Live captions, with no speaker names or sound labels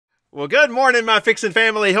Well, good morning, my Fixin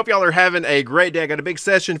family. Hope y'all are having a great day. I got a big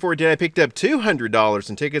session for you today. I picked up $200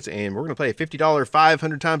 in tickets, and we're going to play a $50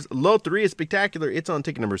 500 times Lottery Spectacular. It's on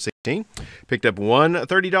ticket number 16. Picked up one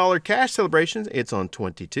 $30 cash celebrations. It's on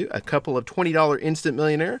 22. A couple of $20 instant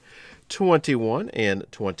millionaire, 21 and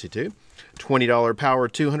 22. $20 power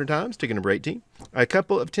 200 times, ticket number 18. A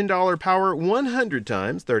couple of $10 power 100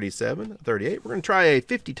 times, 37, 38. We're going to try a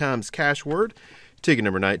 50 times cash word. Ticket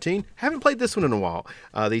number 19. Haven't played this one in a while.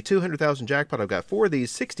 The 200,000 jackpot, I've got four of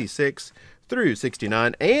these, 66 through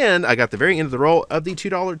 69. And I got the very end of the roll of the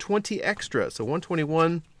 $2 20 extra. So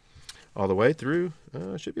 121 all the way through.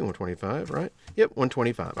 Should be 125, right? Yep,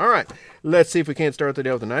 125. All right. Let's see if we can't start the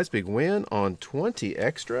day with a nice big win on 20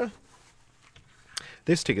 extra.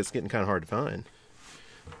 This ticket's getting kind of hard to find.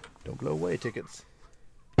 Don't blow away, tickets.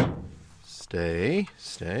 Stay,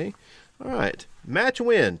 stay. All right. Match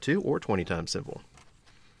win, 2 or 20 times simple.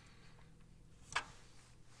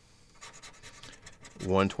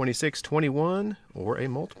 126.21 or a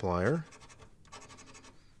multiplier.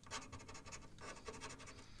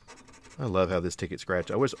 I love how this ticket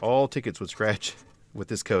scratches. I wish all tickets would scratch with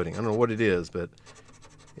this coating. I don't know what it is, but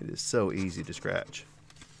it is so easy to scratch.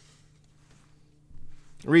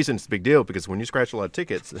 The reason it's a big deal because when you scratch a lot of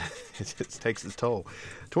tickets, it takes its toll.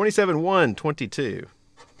 27, 1, 22.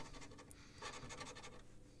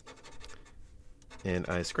 And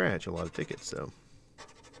I scratch a lot of tickets, so.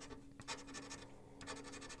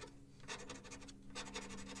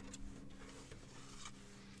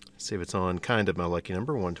 See if it's on kind of my lucky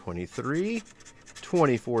number. 123,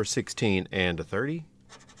 24, 16, and a 30.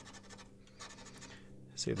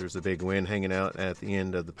 See if there's a big win hanging out at the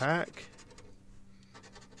end of the pack.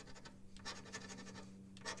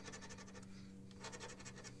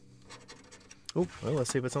 Oh, well,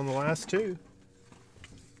 let's see if it's on the last two.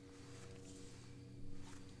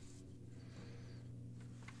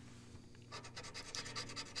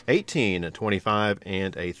 $18, a 25,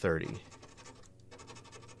 and a 30.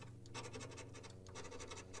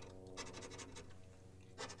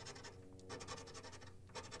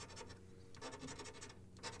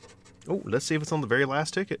 Oh, let's see if it's on the very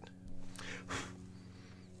last ticket.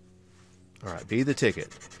 All right, be the ticket.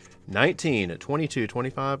 19, 22,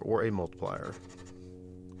 25, or a multiplier.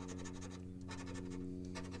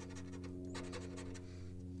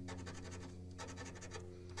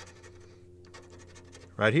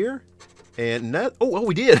 Right here. And oh,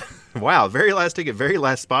 we did. Wow, very last ticket, very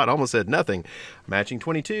last spot. Almost said nothing. Matching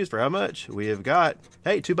 22s for how much? We have got,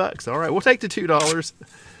 hey, $2. All right, we'll take the $2.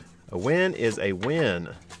 A win is a win.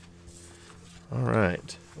 All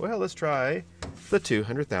right. Well, let's try the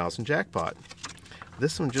 200,000 jackpot.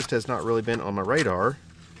 This one just has not really been on my radar.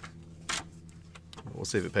 We'll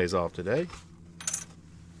see if it pays off today.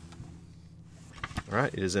 All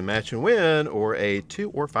right, it is a match and win or a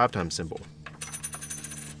 2 or 5 times symbol.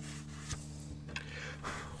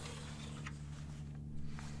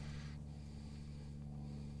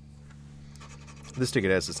 This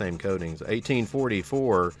ticket has the same codings. 18,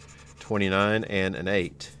 44, 29, and an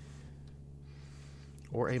 8.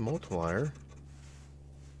 Or a multiplier.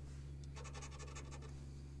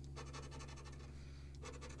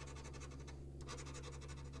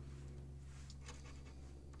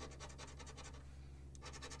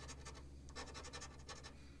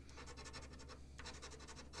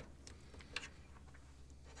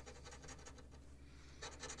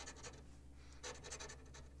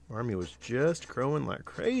 Army was just crowing like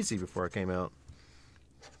crazy before I came out.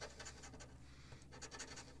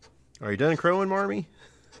 Are you done crowing, Marmy?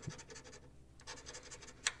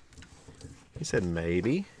 He said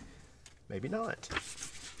maybe. Maybe not.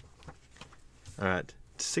 All right,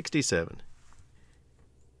 67.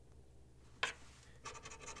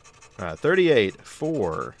 All right, 38,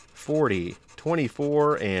 4, 40,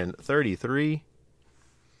 24, and 33.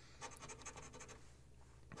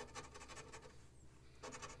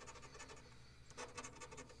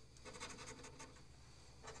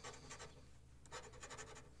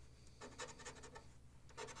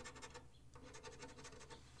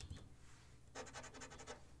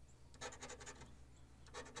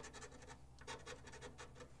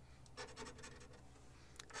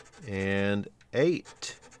 And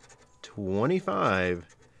 8,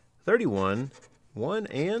 25, 31, 1,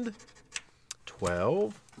 and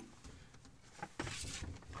 12.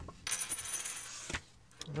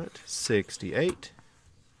 All right, 68.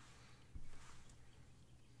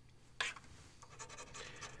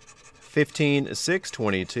 15, 6,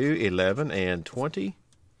 22, 11, and 20.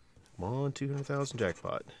 Come on, 200,000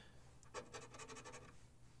 jackpot.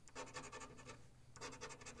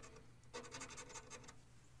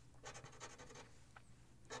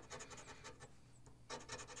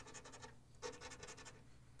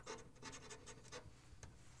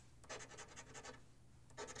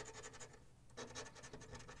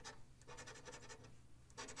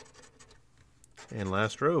 And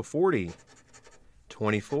last row, 40,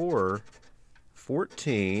 24,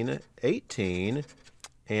 14, 18,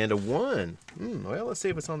 and a 1. Well, let's see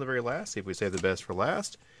if it's on the very last. See if we save the best for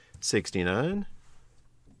last. 69,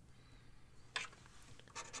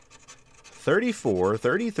 34,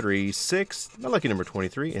 33, 6, my lucky number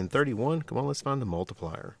 23, and 31. Come on, let's find the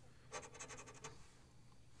multiplier.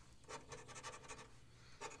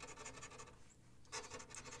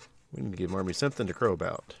 We need to give Marmy something to crow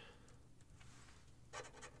about.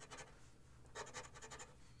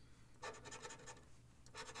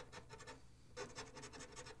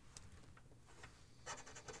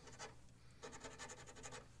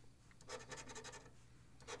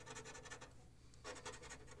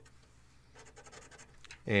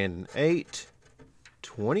 And 8,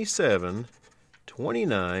 27,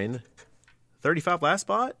 29, 35 last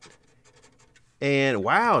spot. And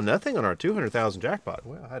wow, nothing on our 200,000 jackpot.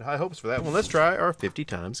 Well, I had high hopes for that one. Let's try our 50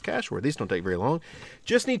 times cash word. These don't take very long.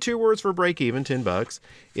 Just need 2 words for break even, 10 bucks.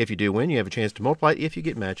 If you do win, you have a chance to multiply it if you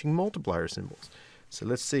get matching multiplier symbols. So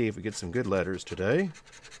let's see if we get some good letters today.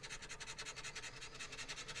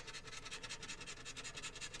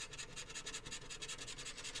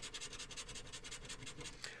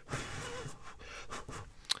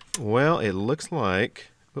 Well, it looks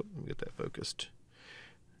like, oh, let me get that focused.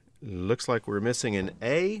 Looks like we're missing an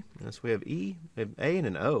A. Yes, we have E, we have A and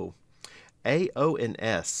an O. A, O, and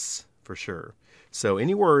S for sure. So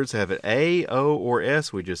any words that have an A, O, or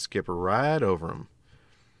S, we just skip right over them.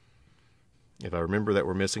 If I remember that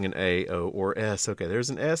we're missing an A, O, or S. Okay,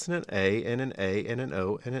 there's an S and an A and an A and an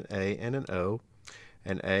O and an A and an O.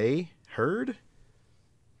 An A, heard.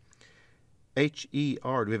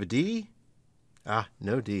 H-E-R. Do we have a D? Ah,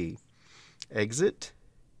 no D. Exit.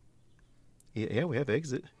 Yeah, we have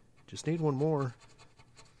exit. Just need one more.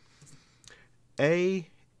 A,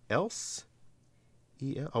 else.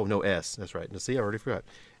 E, L. Oh, no, S. That's right. Now, see, I already forgot.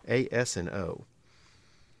 A, S, and O.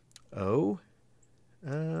 O.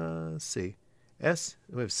 Let's see. S.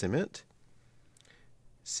 We have cement.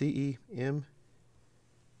 C, E, M.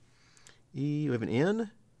 E. We have an N.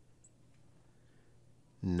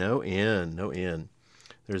 No N. No N.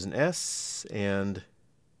 There's an S and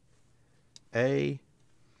A,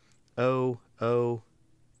 O, O,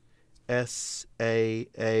 S, A,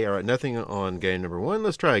 A. All right, nothing on game number 1.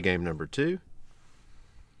 Let's try game number 2.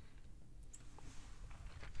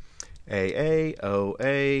 A, O,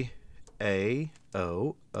 A,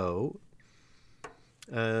 O, O.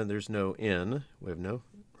 There's no N. We have no,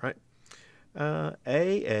 right?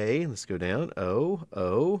 A. Let's go down. O,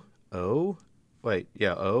 O, O. Wait,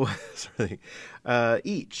 yeah, O. Sorry.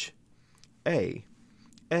 Each. A.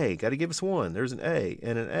 Got to give us one. There's an A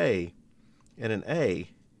and an A and an A.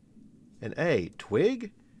 An A.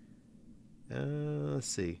 Twig? Let's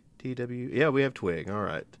see. TW. Yeah, we have twig. All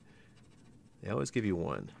right. They always give you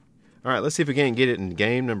one. All right, let's see if we can get it in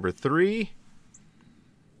game number 3.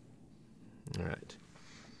 All right.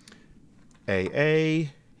 A.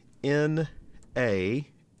 N. A.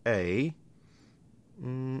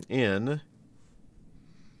 N.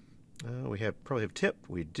 We probably have tip.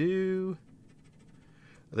 We do.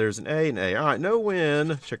 There's an A and A. All right, no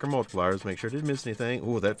win. Check our multipliers. Make sure I didn't miss anything.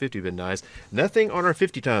 Oh, that 50 would have been nice. Nothing on our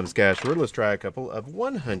 50 times cash word. Let's try a couple of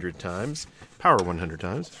 100 times. Power 100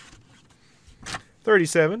 times.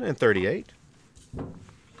 37 and 38.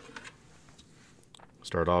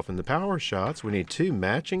 Start off in the power shots. We need 2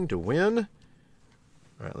 matching to win.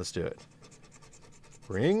 All right, let's do it.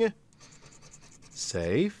 Ring.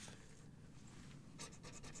 Safe.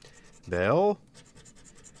 Bell.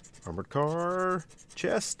 Armored car.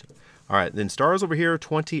 Chest. All right, then stars over here,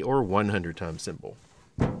 20 or 100 times symbol.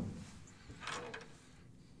 Let's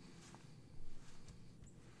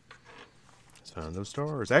find those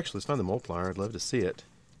stars. Actually, let's find the multiplier. I'd love to see it.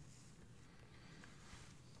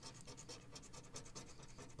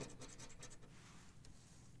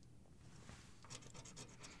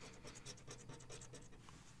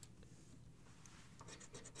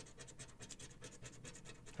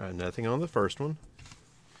 All right, nothing on the first one.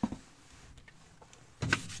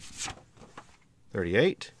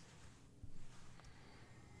 38.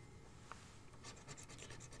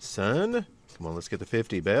 Sun. Come on, let's get the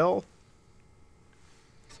 50. Bell.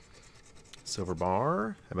 Silver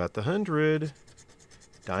bar. How about the 100?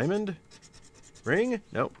 Diamond. Ring.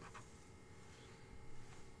 Nope.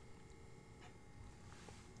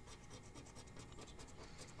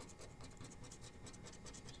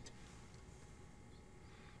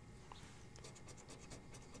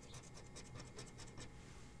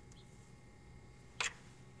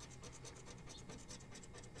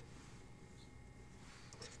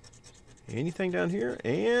 Anything down here?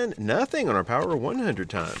 And nothing on our power 100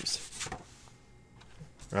 times.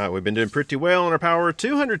 All right, we've been doing pretty well on our power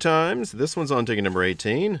 200 times. This one's on ticket number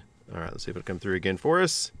 18. All right, let's see if it'll come through again for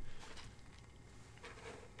us.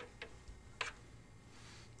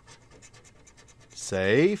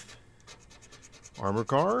 Safe. Armor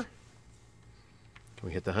car. Can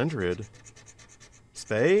we hit the 100?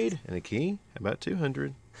 Spade and a key. How about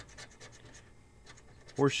 200?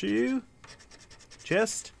 Horseshoe.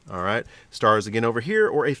 Chest. All right. Stars again over here,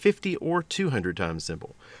 or a 50 or 200 times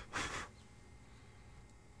symbol.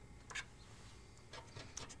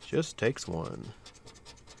 Just takes one.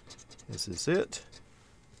 This is it.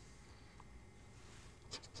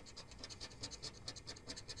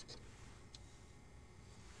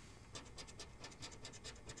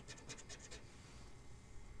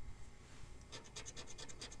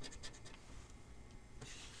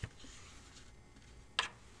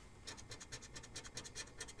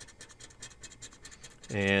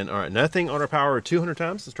 And all right, nothing on our power 200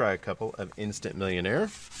 times. Let's try a couple of Instant Millionaire.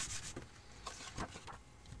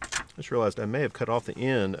 I just realized I may have cut off the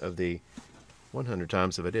end of the 100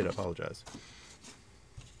 times. If I did, I apologize.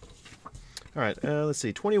 All right, let's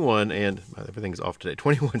see, 21, and everything's off today,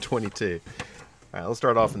 21, 22. All right, let's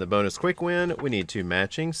start off in the bonus quick win. We need 2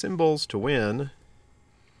 matching symbols to win.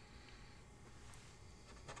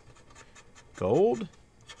 Gold,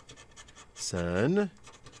 sun,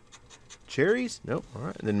 cherries, nope, all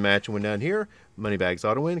right, and then matching one down here, money bags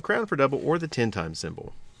auto win, crown for double, or the 10 times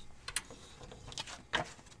symbol.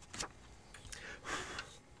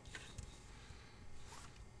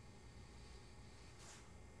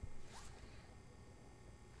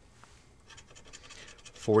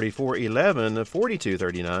 $44, $11, $42,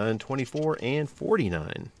 $39, $24, and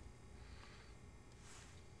 $49.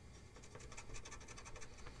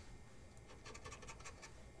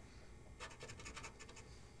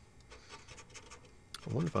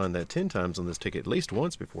 I want to find that 10 times on this ticket at least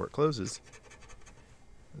once before it closes.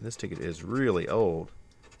 And this ticket is really old.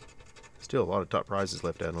 Still a lot of top prizes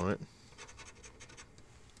left out on it.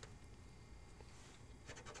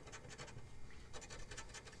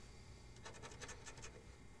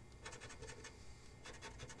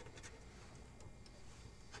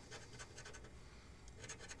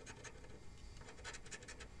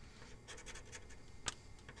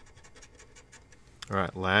 All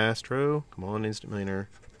right, last row. Come on, Instant Millionaire.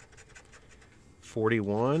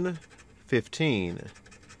 41, 15,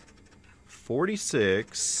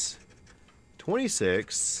 46,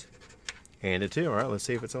 26, and a 2. All right, let's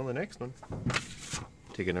see if it's on the next one.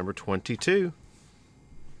 Ticket number 22.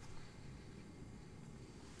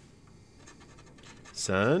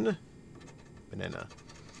 Sun, banana,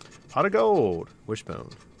 pot of gold,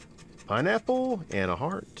 wishbone, pineapple, and a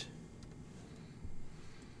heart.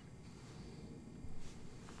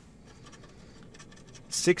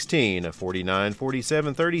 16, 49,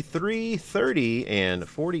 47, 33, 30, and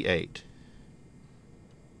 48.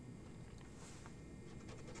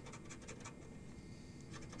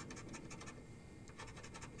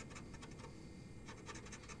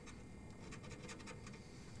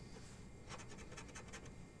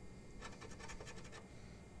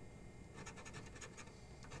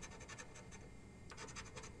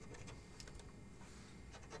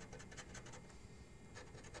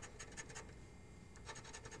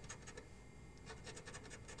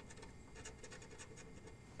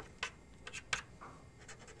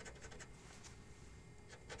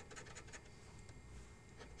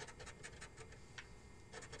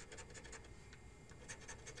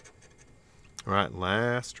 All right,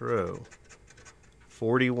 last row.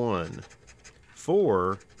 41,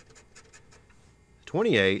 4,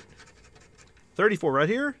 28, 34 right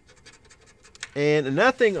here, and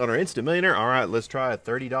nothing on our Instant Millionaire. All right, let's try a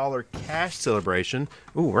 $30 cash celebration.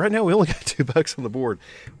 Ooh, right now we only got $2 on the board.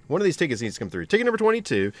 One of these tickets needs to come through. Ticket number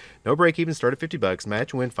 22, no break even, start at $50,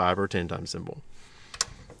 match win 5 or 10 times symbol.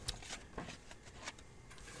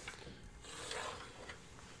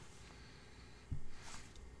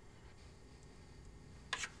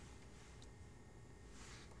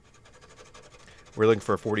 We're looking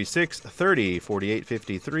for 46, 30, 48,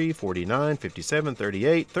 53, 49, 57,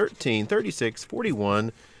 38, 13, 36,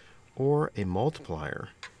 41, or a multiplier.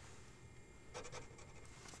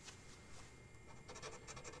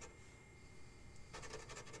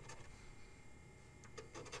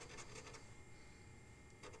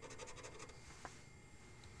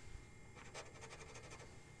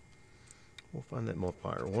 We'll find that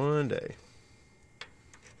multiplier one day.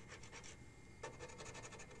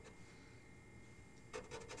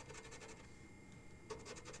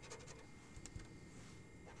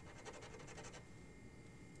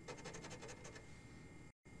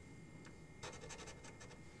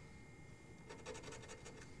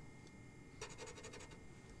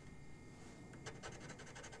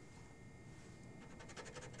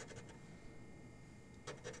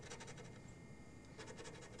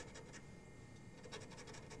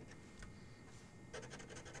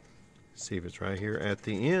 See if it's right here at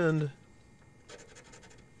the end.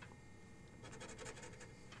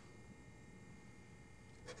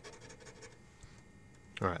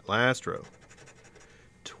 All right, last row.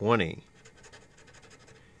 20,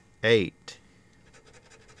 8,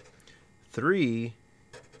 3,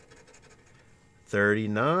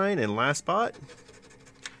 39, and last spot.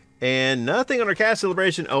 And nothing on our cash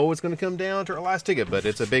celebration. Oh, it's going to come down to our last ticket, but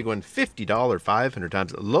it's a big one. $50, 500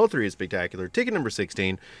 times. Low 3 is spectacular. Ticket number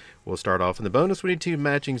 16. We'll start off in the bonus. We need 2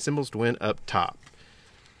 matching symbols to win up top.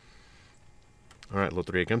 All right, low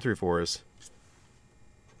 3, come through for us.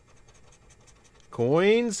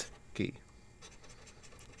 Coins. Key.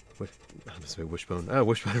 I'm going to say wishbone. Oh,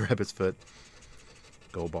 wishbone rabbit's foot.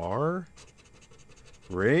 Gold bar.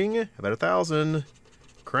 Ring. How about 1,000?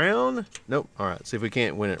 Crown? Nope. All right, see if we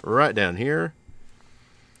can't win it right down here.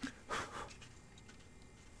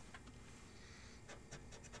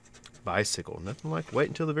 Bicycle. Nothing like wait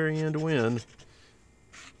until the very end to win.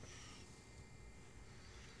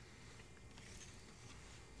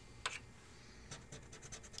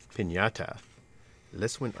 Piñata.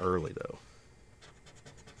 Let's win early, though.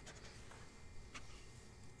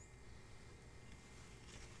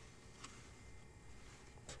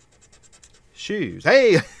 Shoes.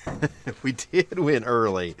 Hey! We did win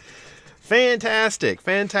early. Fantastic.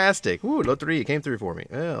 Fantastic. Ooh, low 3. It came through for me.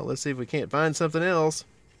 Well, let's see if we can't find something else.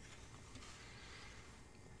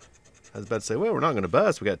 I was about to say, well, we're not going to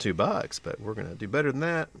bust. We got $2, but we're going to do better than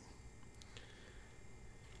that.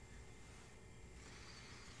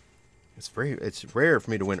 It's rare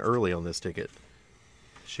for me to win early on this ticket.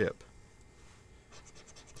 Ship.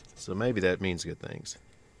 So maybe that means good things.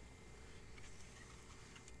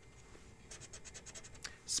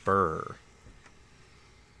 Spur.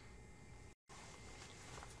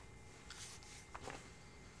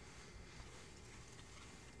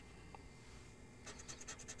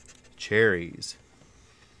 Cherries.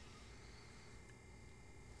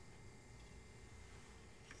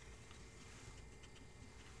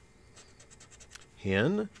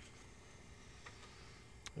 Hen.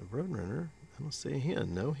 A roadrunner. I don't see a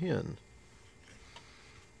hen. No hen.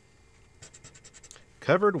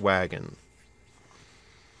 Covered wagon.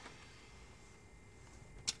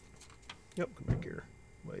 Yep, come back here.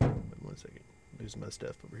 Wait 1 second. Lose my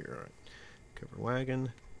stuff over here. All right. Covered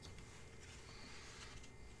wagon.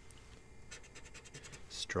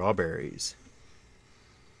 Strawberries.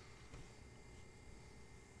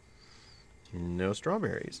 No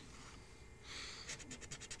strawberries.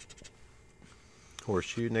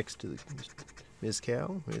 Horseshoe next to the Ms.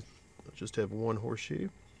 Cow. We'll just have one horseshoe.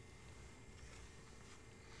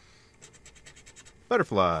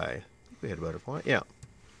 Butterfly. We had a butterfly. Yeah.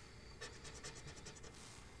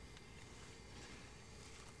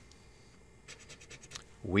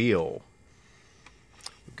 Wheel.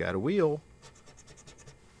 We've got a wheel.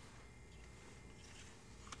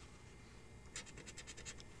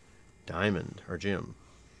 Diamond or gem.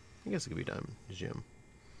 I guess it could be diamond. Gem.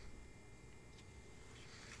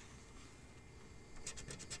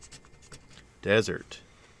 Desert.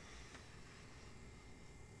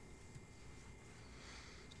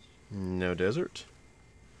 No desert.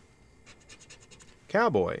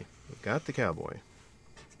 Cowboy. We've got the cowboy.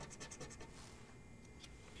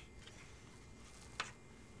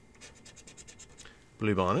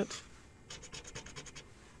 Blue bonnet.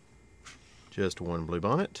 Just one blue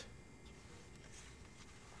bonnet.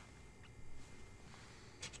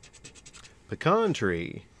 Pecan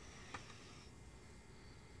tree.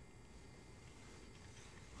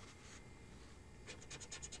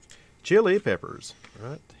 Chili peppers,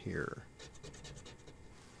 right here.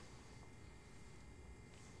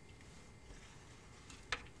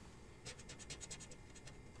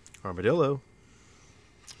 Armadillo.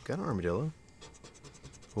 Got an armadillo.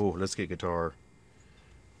 Oh, let's get guitar.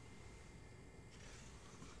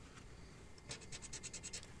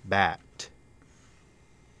 Bat.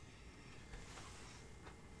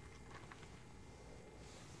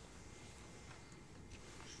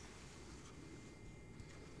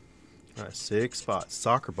 All right, 6 spots.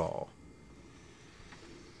 Soccer ball.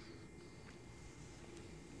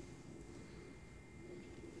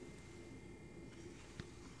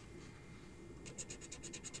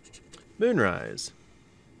 Moonrise.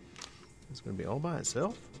 It's going to be all by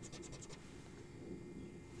itself.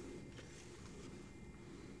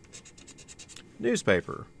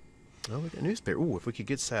 Newspaper. Oh, we got newspaper. Ooh, if we could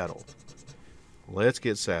get saddle. Let's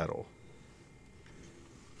get saddle.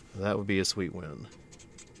 That would be a sweet win.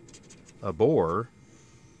 A boar.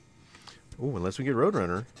 Ooh, unless we get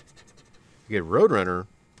Roadrunner. We get Roadrunner.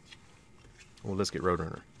 Well, let's get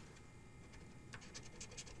Roadrunner.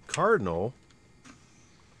 Cardinal.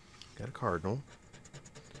 Got a cardinal.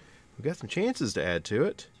 We got some chances to add to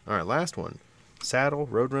it. All right, last one. Saddle,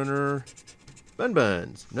 Roadrunner, Bun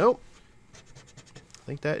Buns. Nope. I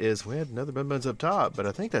think that is, we had another Bun Buns up top, but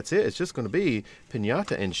I think that's it. It's just going to be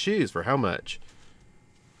Pinata and Shoes for how much?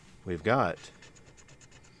 We've got,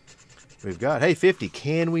 hey, 50.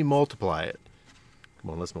 Can we multiply it? Come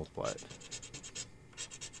on, let's multiply it.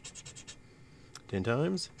 10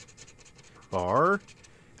 times. Bar.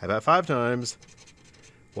 How about 5 times?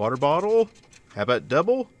 Water bottle. How about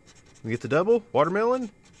double? We get the double. Watermelon.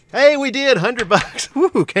 Hey, we did. $100.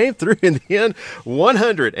 Woo, came through in the end.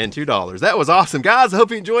 $102. That was awesome, guys. I hope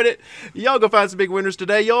you enjoyed it. Y'all go find some big winners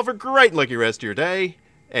today. Y'all have a great and lucky rest of your day,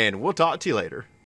 and we'll talk to you later.